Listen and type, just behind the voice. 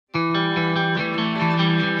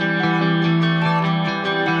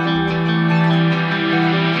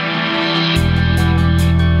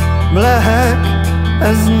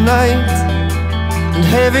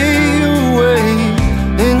heavy weight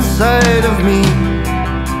inside of me,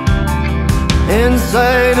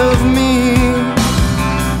 inside of me.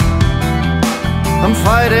 I'm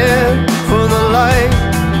fighting for the light,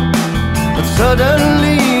 but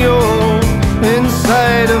suddenly you're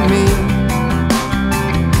inside of me,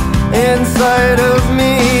 inside of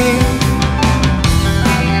me.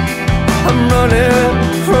 I'm running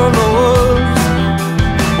from the wolves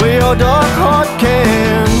where your dark heart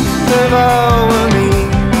can devour me,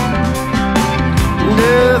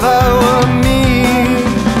 devour me.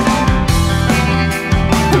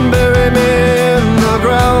 Bury me in the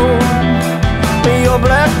ground, your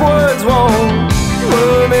black words won't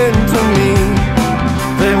worm into me,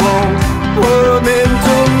 they won't worm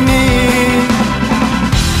into me.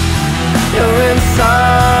 You're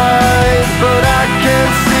inside, but I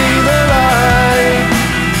can't see the light.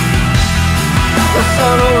 The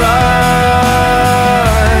sun will rise,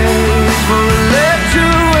 for it let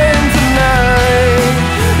you in tonight.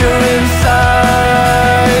 You're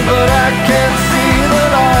inside, but I can't see the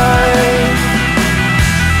light.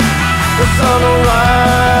 The sun will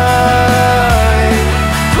rise,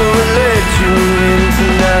 for it let you in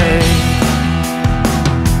tonight.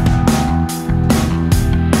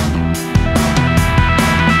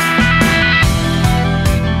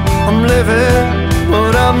 I'm living,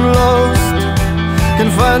 but I'm lost.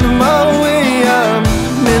 Can't find my way, I'm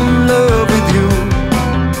in love with you.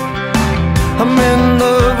 I'm in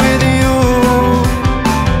love with you.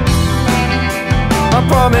 I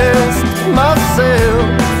promised myself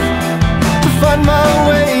to find my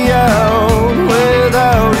way out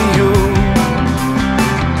without you,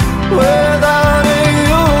 without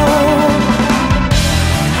you.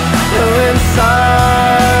 You're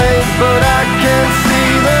inside, but I can't see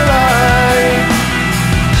the light.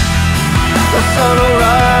 The sun will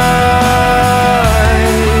rise,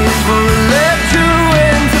 for it let you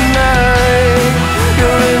in tonight.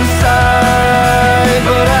 You're inside,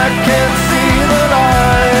 but I can't see the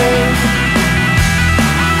light.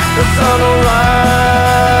 The sun will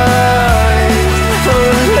rise, for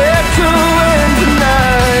it let you in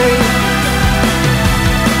tonight.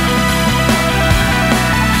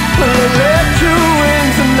 Will it let you in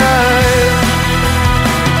tonight?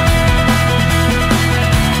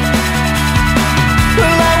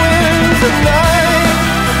 Will I win tonight?